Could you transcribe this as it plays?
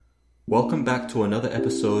Welcome back to another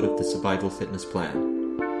episode of the Survival Fitness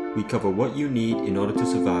Plan. We cover what you need in order to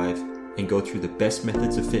survive and go through the best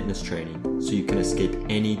methods of fitness training so you can escape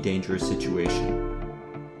any dangerous situation.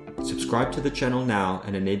 Subscribe to the channel now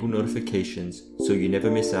and enable notifications so you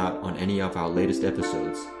never miss out on any of our latest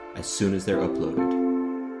episodes as soon as they're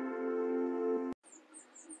uploaded.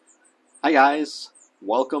 Hi guys,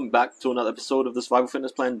 welcome back to another episode of the Survival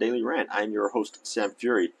Fitness Plan Daily Rant. I'm your host, Sam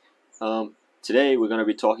Fury. Today we're going to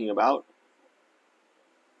be talking about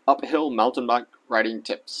uphill mountain bike riding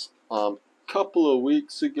tips. Couple of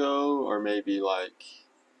weeks ago, or maybe like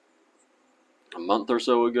a month or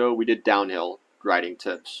so ago, we did downhill riding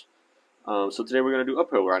tips. So today we're going to do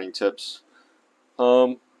uphill riding tips.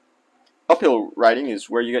 Uphill riding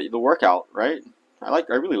is where you get the workout, right? I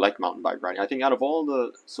really like mountain bike riding. I think out of all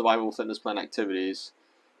the Survival Fitness Plan activities,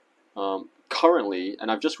 currently,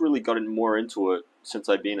 and I've just really gotten more into it since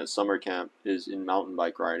I've been at summer camp, is in mountain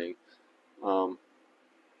bike riding. So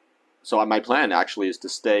my plan actually is to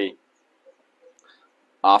stay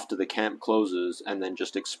after the camp closes and then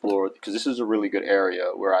just explore, because this is a really good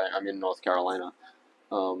area where I'm in North Carolina.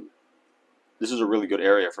 This is a really good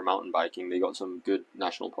area for mountain biking. They got some good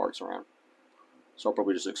national parks around. So I'll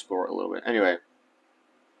probably just explore it a little bit. Anyway,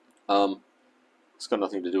 it's got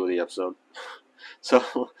nothing to do with the episode.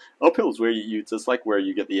 So uphill is where it's like where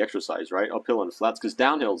you get the exercise, right? Uphill and flats, because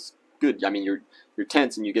downhill's good. I mean, you're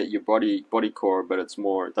tense and you get your body core, but that's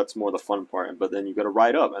more the fun part. But then you got to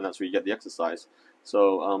ride up, and that's where you get the exercise.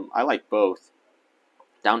 So I like both.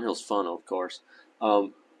 Downhill's fun, of course. But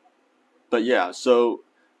yeah, so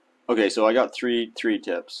okay, so I got three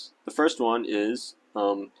tips. The first one is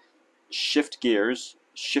shift gears,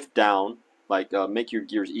 shift down, like make your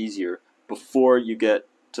gears easier before you get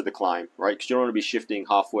to the climb, right? Because you don't want to be shifting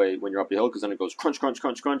halfway when you're up the hill, because then it goes crunch, crunch,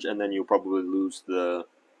 crunch, crunch, and then you'll probably the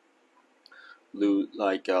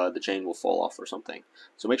chain will fall off or something.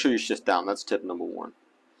 So make sure you shift down. That's tip number one.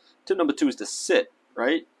 Tip number two is to sit,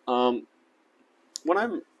 right? When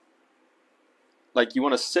I'm you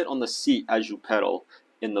want to sit on the seat as you pedal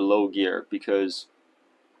in the low gear, because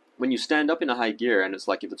when you stand up in a high gear, and it's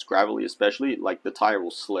like if it's gravelly especially, like the tire will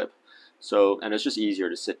slip. So, and it's just easier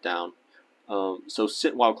to sit down. So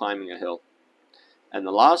sit while climbing a hill. And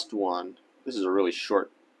the last one, this is a really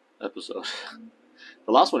short episode.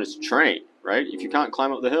 The last one is train, right? If you can't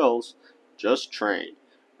climb up the hills, just train.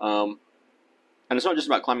 And it's not just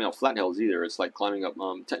about climbing up flat hills either. It's like climbing up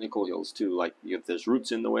technical hills too, like if there's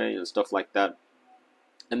roots in the way and stuff like that.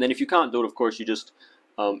 And then if you can't do it, of course, you just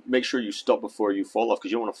make sure you stop before you fall off,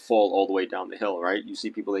 because you don't want to fall all the way down the hill, right? You see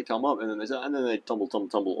people, they come up and then they tumble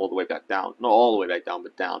all the way back down. Not all the way back down,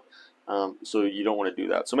 but down. So you don't want to do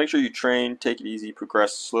that. So make sure you train, take it easy,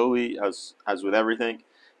 progress slowly as with everything,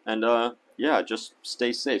 and yeah, just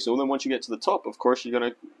stay safe. So then once you get to the top, of course you're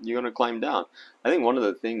gonna climb down. I think one of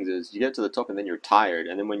the things is you get to the top and then you're tired,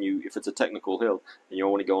 and then if it's a technical hill and you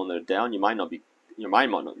don't want to go on there down, your mind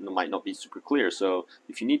might not be super clear. So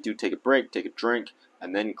if you need to, take a break, take a drink,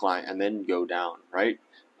 and then climb, and then go down, right?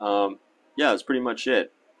 Yeah, that's pretty much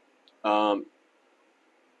it. If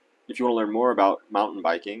you want to learn more about mountain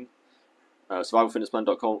biking,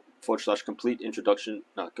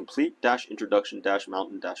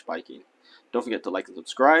 survivalfitnessplan.com/complete-introduction-mountain-biking. Don't forget to like and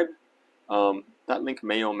subscribe. That link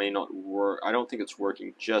may or may not work. I don't think it's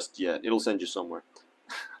working just yet. It'll send you somewhere,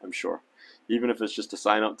 I'm sure. Even if it's just to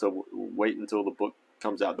sign up to wait until the book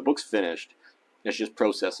comes out. The book's finished. It's just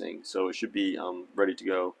processing, so it should be ready to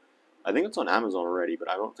go. I think it's on Amazon already, but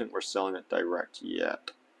I don't think we're selling it direct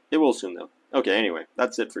yet. It will soon, though. Okay, anyway,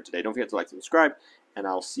 that's it for today. Don't forget to like and subscribe, and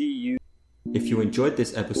I'll see you. If you enjoyed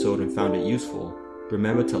this episode and found it useful,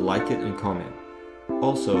 remember to like it and comment.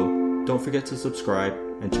 Also, don't forget to subscribe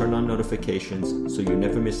and turn on notifications so you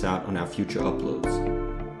never miss out on our future uploads.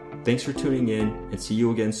 Thanks for tuning in, and see you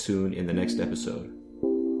again soon in the next episode.